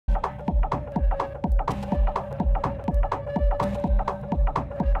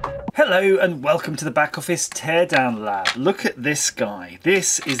Hello and welcome to the back office teardown lab. Look at this guy.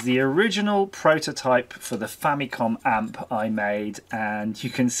 This is the original prototype for the Famicom amp I made, and you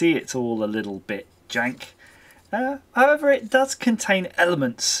can see it's all a little bit jank. However, it does contain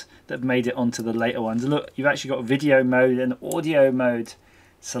elements that have made it onto the later ones. Look, you've actually got video mode and audio mode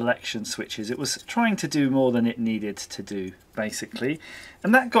selection switches. It was trying to do more than it needed to do, basically,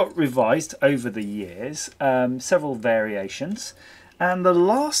 and that got revised over the years, several variations. And the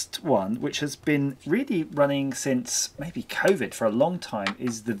last one, which has been really running since maybe COVID for a long time,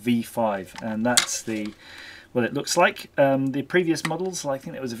 is the V5. And that's the, well, it looks like the previous models. I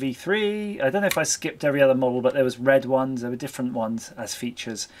think it was a V3. I don't know if I skipped every other model, but there was red ones. There were different ones as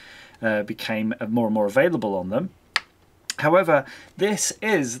features became more and more available on them. However, this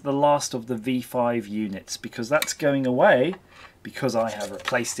is the last of the V5 units because that's going away, because I have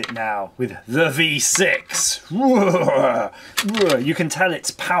replaced it now with the V6. You can tell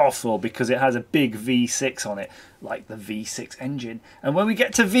it's powerful because it has a big V6 on it, like the V6 engine. And when we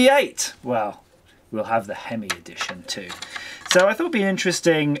get to V8, well, we'll have the Hemi edition too. So I thought it'd be an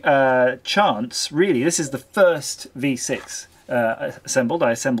interesting chance, really. This is the first V6 assembled.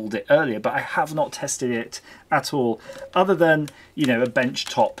 I assembled it earlier, but I have not tested it at all, other than, you know, a bench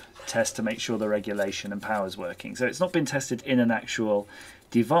top test to make sure the regulation and power is working. So it's not been tested in an actual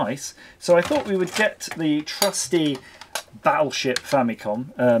device. So I thought we would get the trusty Battleship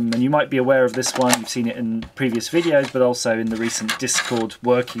Famicom, and you might be aware of this one. You've seen it in previous videos, but also in the recent Discord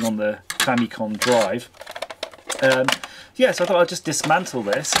working on the Famicom drive. Yeah, so I thought I'd just dismantle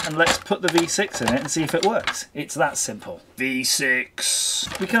this and let's put the V6 in it and see if it works. It's that simple.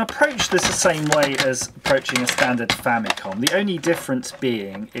 V6. We can approach this the same way as approaching a standard Famicom. The only difference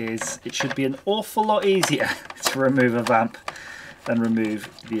being is it should be an awful lot easier to remove a VAMP than remove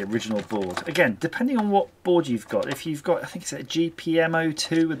the original board. Again, depending on what board you've got. If you've got, I think it's a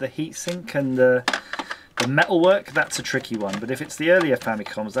GPM02 with the heatsink and the metalwork, that's a tricky one. But if it's the earlier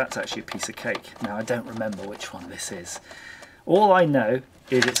Famicoms, that's actually a piece of cake. Now, I don't remember which one this is. All I know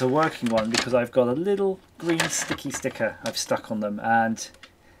is it's a working one because I've got a little green sticky sticker I've stuck on them, and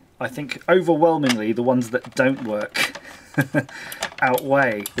I think overwhelmingly the ones that don't work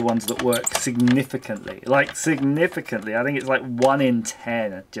outweigh the ones that work significantly. Like significantly. I think it's like 1 in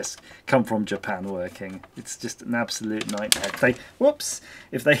 10 just come from Japan working. It's just an absolute nightmare.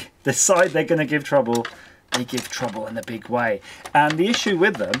 If they decide they're going to give trouble, they give trouble in a big way. And the issue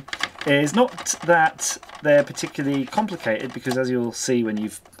with them is not that they're particularly complicated, because as you'll see when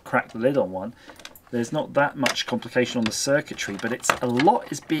you've cracked the lid on one, there's not that much complication on the circuitry, but it's a lot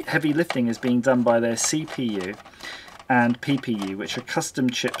heavy lifting is being done by their CPU and PPU, which are custom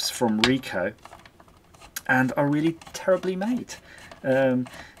chips from Ricoh and are really terribly made.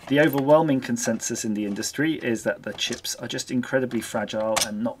 The overwhelming consensus in the industry is that the chips are just incredibly fragile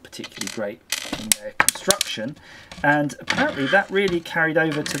and not particularly great in their construction, and apparently that really carried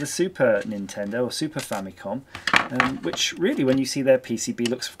over to the Super Nintendo or Super Famicom, which really, when you see their PCB,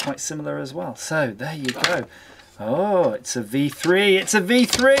 looks quite similar as well. So there you go. Oh, it's a V3. It's a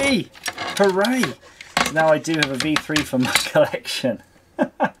V3! Hooray! Now I do have a V3 for my collection.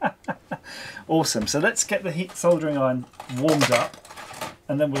 Awesome. So let's get the heat soldering iron warmed up,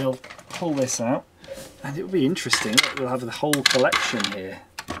 and then we'll pull this out, and it'll be interesting. We'll have the whole collection here.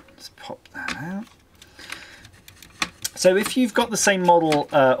 Let's pop that out. So if you've got the same model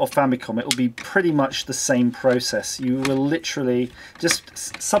of Famicom, it will be pretty much the same process. You will literally just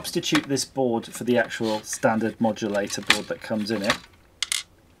substitute this board for the actual standard modulator board that comes in it.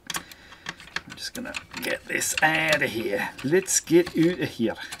 I'm just going to get this out of here. Let's get out of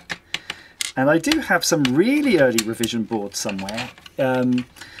here. And I do have some really early revision boards somewhere.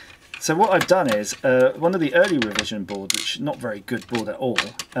 So what I've done is, one of the early revision boards, which is not very good board at all,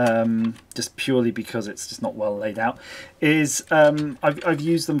 just purely because it's just not well laid out, is I've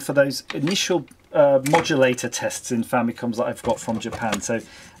used them for those initial modulator tests in Famicoms that I've got from Japan. So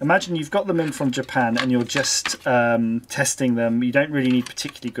imagine you've got them in from Japan and you're just testing them. You don't really need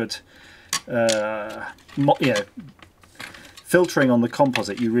particularly good filtering on the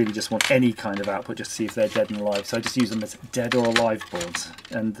composite. You really just want any kind of output just to see if they're dead and alive. So I just use them as dead or alive boards.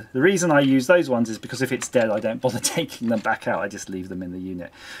 And the reason I use those ones is because if it's dead, I don't bother taking them back out. I just leave them in the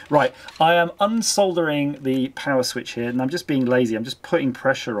unit. Right, I am unsoldering the power switch here, and I'm just being lazy. I'm just putting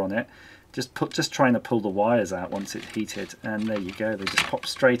pressure on it. Just trying to pull the wires out once it's heated. And there you go, they just pop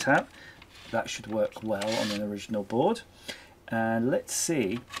straight out. That should work well on an original board. And let's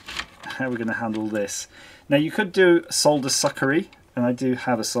see how we're going to handle this. Now you could do solder suckery, and I do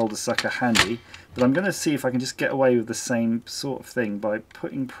have a solder sucker handy, but I'm going to see if I can just get away with the same sort of thing by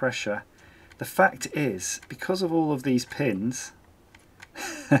putting pressure. The fact is, because of all of these pins,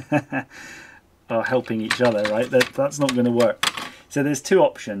 are helping each other, right? That's not going to work. So there's two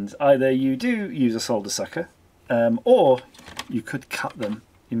options. Either you do use a solder sucker, or you could cut them.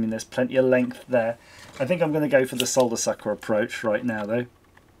 I mean, there's plenty of length there. I think I'm going to go for the solder sucker approach right now, though.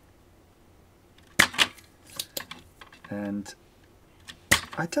 And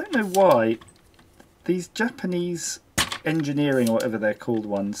I don't know why these Japanese engineering, or whatever they're called,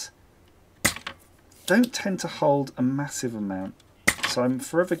 ones don't tend to hold a massive amount. So I'm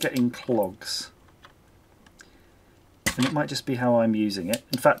forever getting clogs. And it might just be how I'm using it.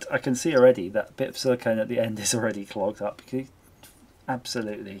 In fact, I can see already that bit of silicone at the end is already clogged up.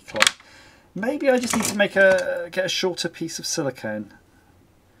 Absolutely clogged. Maybe I just need to get a shorter piece of silicone.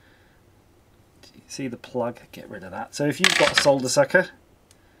 Do you see the plug? Get rid of that. So if you've got a solder sucker,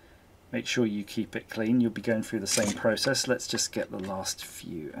 make sure you keep it clean. You'll be going through the same process. Let's just get the last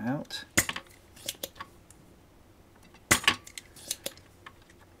few out.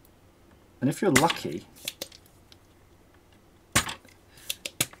 And if you're lucky,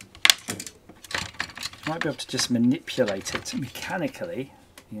 you might be able to just manipulate it mechanically,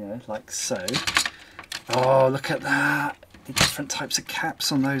 you know, like so. Oh, look at that! The different types of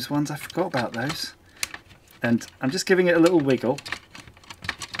caps on those ones. I forgot about those. And I'm just giving it a little wiggle.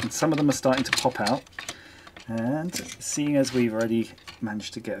 And some of them are starting to pop out. And seeing as we've already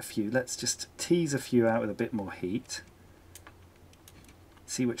managed to get a few, let's just tease a few out with a bit more heat.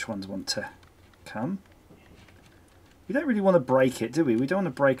 See which ones want to come. We don't really want to break it, do we? We don't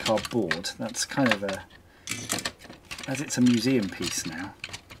want to break our board. That's kind of a... as it's a museum piece now.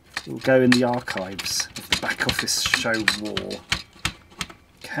 It will go in the archives of the back office show wall.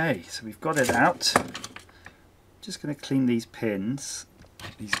 Okay, so we've got it out. Just going to clean these pins,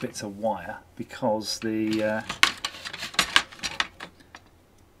 these bits of wire, because the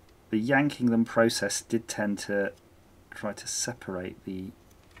yanking them process did tend to try to separate them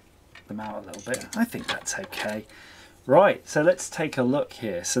out a little bit. I think that's okay. Right, so let's take a look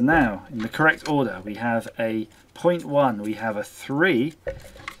here. So now, in the correct order, we have a 0.1, we have a 3,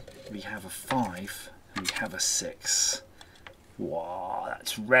 we have a 5, and we have a 6. Wow,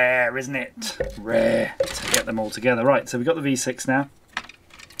 that's rare, isn't it? Rare to get them all together. Right, so we've got the V6 now.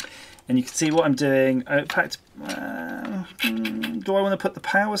 And you can see what I'm doing. In fact, do I want to put the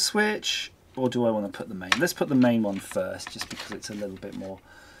power switch, or do I want to put the main? Let's put the main one first, just because it's a little bit more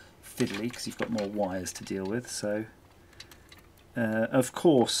fiddly, because you've got more wires to deal with. So of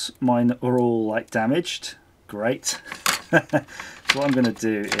course mine are all like damaged. Great. So what I'm going to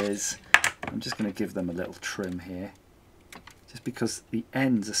do is I'm just going to give them a little trim here, just because the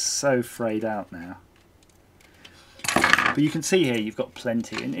ends are so frayed out now. But you can see here you've got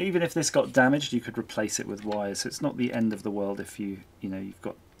plenty, and even if this got damaged you could replace it with wires, so it's not the end of the world if you've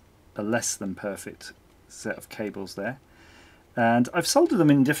got a less than perfect set of cables there. And I've soldered them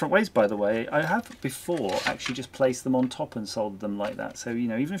in different ways, by the way. I have before actually just placed them on top and soldered them like that. So,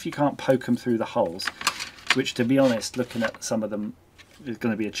 even if you can't poke them through the holes, which, to be honest, looking at some of them is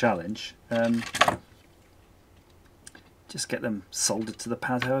going to be a challenge, just get them soldered to the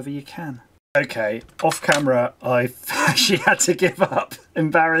pad however you can. Okay, off camera, I've actually had to give up,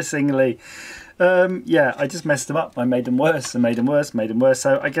 embarrassingly. Yeah, I just messed them up. I made them worse and made them worse, made them worse.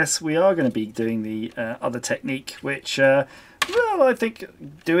 So I guess we are going to be doing the other technique, which, well, I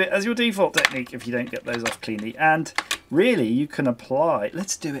think do it as your default technique if you don't get those off cleanly. And really, you can apply...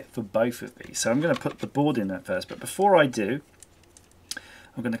 Let's do it for both of these. So I'm going to put the board in at first, but before I do,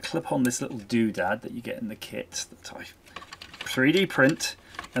 I'm going to clip on this little doodad that you get in the kit that I 3D print,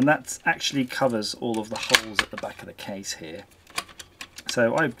 and that actually covers all of the holes at the back of the case here.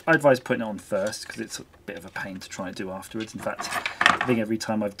 So I advise putting it on first, because it's a bit of a pain to try and do afterwards. In fact, I think every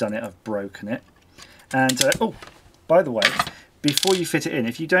time I've done it, I've broken it. And, oh, by the way, before you fit it in,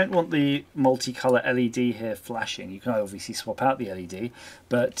 if you don't want the multicolour LED here flashing, you can obviously swap out the LED,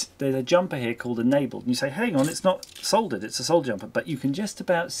 but there's a jumper here called enabled, and you say, hang on, it's not soldered, it's a solder jumper, but you can just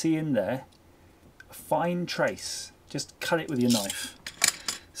about see in there a fine trace. Just cut it with your knife.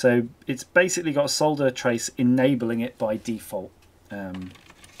 So it's basically got a solder trace enabling it by default. And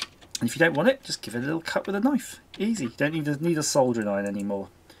if you don't want it, just give it a little cut with a knife. Easy. You don't need a soldering iron anymore.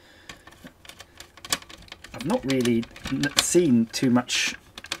 I've not really seen too many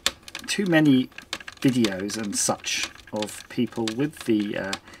videos and such of people with the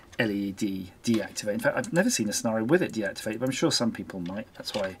LED deactivate. In fact, I've never seen a scenario with it deactivated, but I'm sure some people might.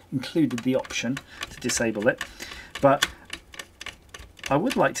 That's why I included the option to disable it. But I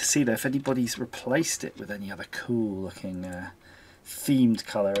would like to see, though, if anybody's replaced it with any other cool looking themed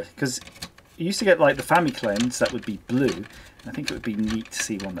colour, because you used to get like the Famicoms that would be blue. I think it would be neat to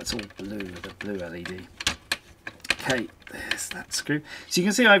see one that's all blue with a blue LED. Okay, there's that screw. So you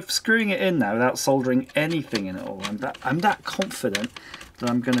can see I'm screwing it in now without soldering anything in it all. I'm that confident that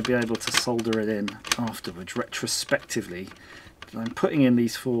I'm going to be able to solder it in afterwards, retrospectively. I'm putting in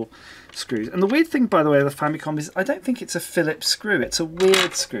these 4 screws. And the weird thing, by the way, of the Famicom is I don't think it's a Phillips screw. It's a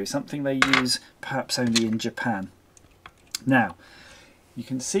weird screw, something they use perhaps only in Japan. Now, you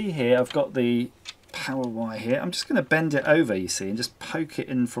can see here I've got the power wire here. I'm just going to bend it over, you see, and just poke it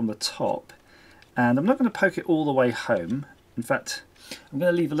in from the top. And I'm not going to poke it all the way home. In fact, I'm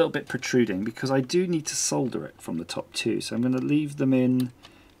going to leave a little bit protruding because I do need to solder it from the top too. So I'm going to leave them in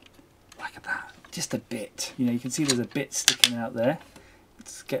like that. Just a bit, you know, you can see there's a bit sticking out there.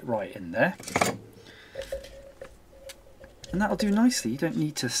 Let's get right in there. And that'll do nicely. You don't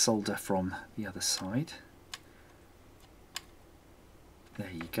need to solder from the other side.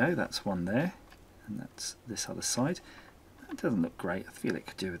 There you go, that's one there. And that's this other side. That doesn't look great. I feel it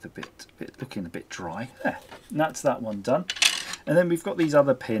could do with a bit looking a bit dry. There, and that's that one done. And then we've got these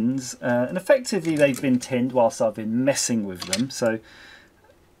other pins. And effectively they've been tinned whilst I've been messing with them. So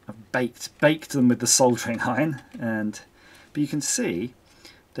I've baked them with the soldering iron, but you can see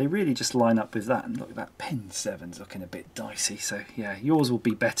they really just line up with that. And look at that, pin 7's looking a bit dicey. So yeah, yours will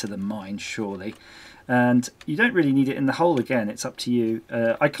be better than mine, surely. And you don't really need it in the hole again. It's up to you.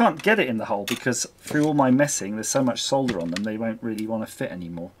 I can't get it in the hole because through all my messing, there's so much solder on them, they won't really want to fit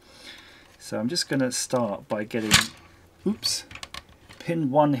anymore. So I'm just going to start by getting, oops,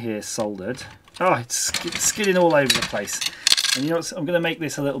 pin 1 here soldered. Oh, it's skidding all over the place. And you know what, I'm going to make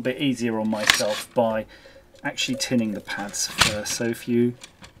this a little bit easier on myself by actually tinning the pads first. So if you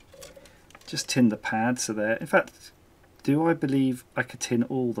just tin the pads, so there. In fact, do I believe I could tin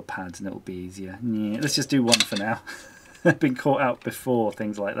all the pads and it'll be easier? Yeah, let's just do one for now. I've been caught out before,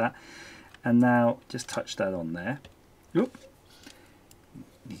 things like that. And now just touch that on there. Oop.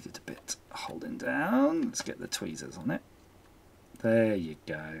 Needed a bit holding down. Let's get the tweezers on it. There you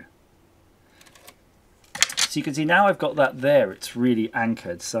go. So you can see now I've got that there, it's really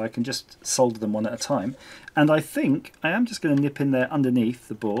anchored, so I can just solder them one at a time. And I think I am just going to nip in there underneath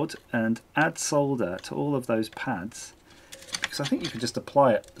the board and add solder to all of those pads, because I think you can just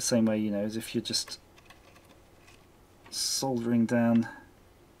apply it the same way, you know, as if you're just soldering down.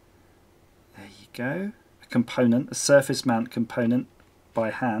 There you go. A component, a surface mount component by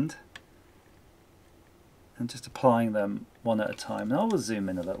hand. And just applying them one at a time. And I'll zoom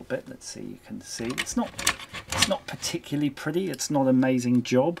in a little bit. Let's see, you can see it's not particularly pretty, it's not an amazing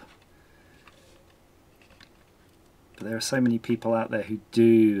job, but there are so many people out there who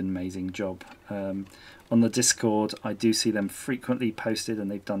do an amazing job. On the Discord I do see them frequently posted,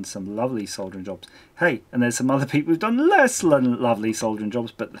 and they've done some lovely soldering jobs. Hey, and there's some other people who've done less lovely soldering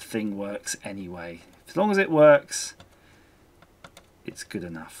jobs, but the thing works anyway. As long as it works, it's good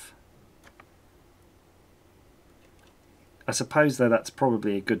enough. I suppose though that's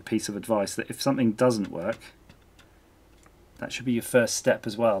probably a good piece of advice, that if something doesn't work, that should be your first step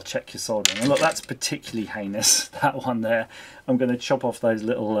as well. Check your soldering. And look, that's particularly heinous, that one there. I'm going to chop off those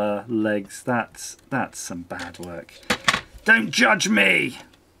little legs. That's some bad work. Don't judge me!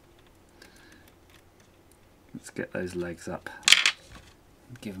 Let's get those legs up.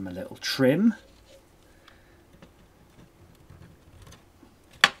 Give them a little trim.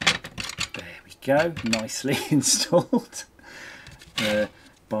 There we go, nicely installed.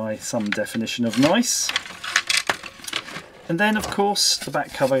 By some definition of nice. And then of course the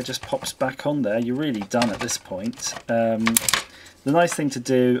back cover just pops back on there. You're really done at this point. The nice thing to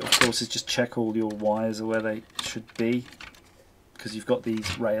do of course is just check all your wires are where they should be, because you've got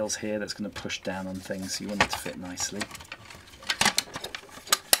these rails here that's going to push down on things, so you want it to fit nicely.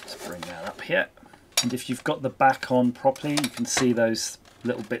 Let's bring that up here. And if you've got the back on properly, you can see those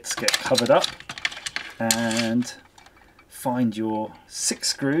little bits get covered up. And find your 6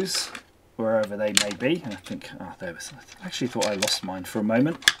 screws wherever they may be. And I think, oh, there was. I actually thought I lost mine for a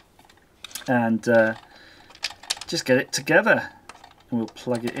moment. And just get it together, and we'll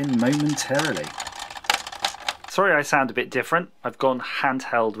plug it in momentarily. Sorry, I sound a bit different. I've gone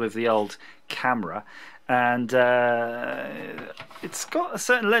handheld with the old camera, and it's got a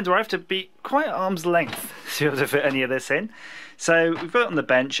certain lens where I have to be quite at arm's length to be able to fit any of this in. So we've got it on the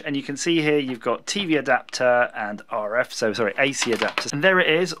bench, and you can see here you've got TV adapter and RF, so sorry, AC adapter. And there it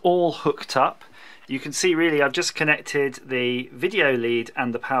is, all hooked up. You can see really I've just connected the video lead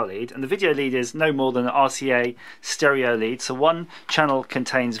and the power lead, and the video lead is no more than an RCA stereo lead. So one channel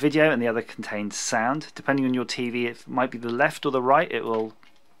contains video and the other contains sound. Depending on your TV, it might be the left or the right, it will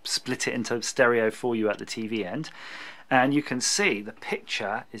split it into stereo for you at the TV end. And you can see the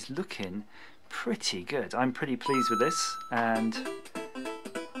picture is looking pretty good. I'm pretty pleased with this, and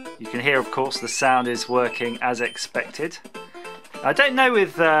You can hear, of course, the sound is working as expected. I don't know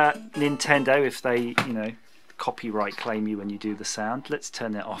with Nintendo if they, you know, copyright claim you when you do the sound. Let's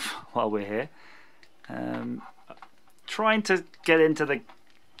turn it off while we're here. Trying to get into the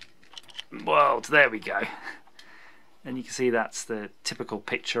world. There we go. And you can see that's the typical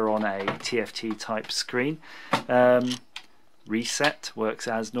picture on a TFT type screen. Reset works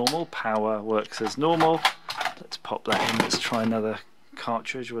as normal. Power works as normal. Let's pop that in. Let's try another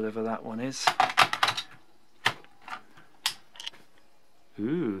cartridge, whatever that one is.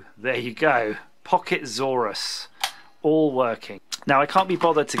 Ooh, there you go. Pocket Zorus, all working. Now I can't be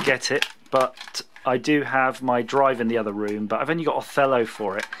bothered to get it, but I do have my drive in the other room, but I've only got Othello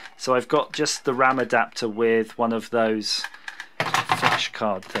for it. So I've got just the RAM adapter with one of those flash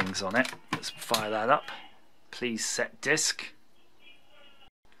card things on it. Let's fire that up. Please set disk.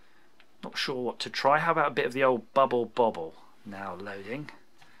 Not sure what to try. How about a bit of the old Bubble Bobble? Now loading.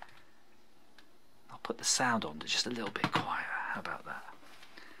 I'll put the sound on to just a little bit quieter. How about that?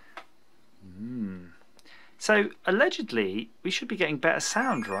 So allegedly we should be getting better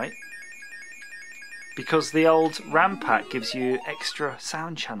sound, right? Because the old RAM pack gives you extra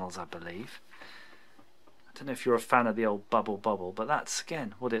sound channels, I believe. I don't know if you're a fan of the old Bubble Bobble, but that's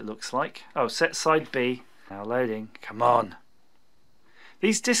again what it looks like. Oh, set side B. Now loading. Come on.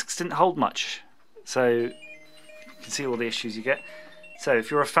 These discs didn't hold much, so you can see all the issues you get. So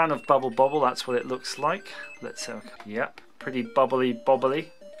if you're a fan of Bubble Bobble, that's what it looks like. Let's yep, pretty bubbly bobbly.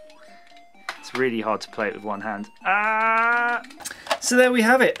 It's really hard to play it with one hand. So there we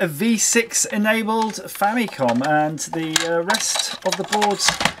have it, a V6 enabled Famicom, and the rest of the boards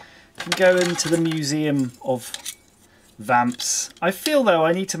can go into the museum of VAMPs. I feel though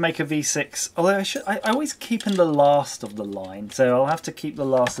I need to make a V6, although I always keep in the last of the line, so I'll have to keep the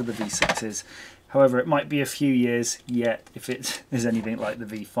last of the V6s. However, it might be a few years yet if it is anything like the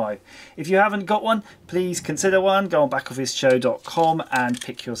V5. If you haven't got one, please consider one. Go on backofficeshow.com and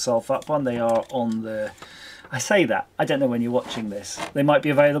pick yourself up one. They are on the... I say that, I don't know when you're watching this. They might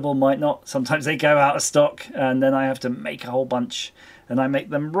be available, might not. Sometimes they go out of stock and then I have to make a whole bunch. And I make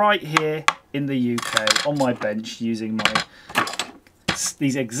them right here in the UK on my bench using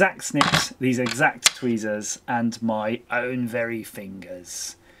these exact snips, these exact tweezers and my own very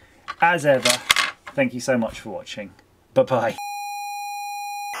fingers. As ever, thank you so much for watching. Bye-bye.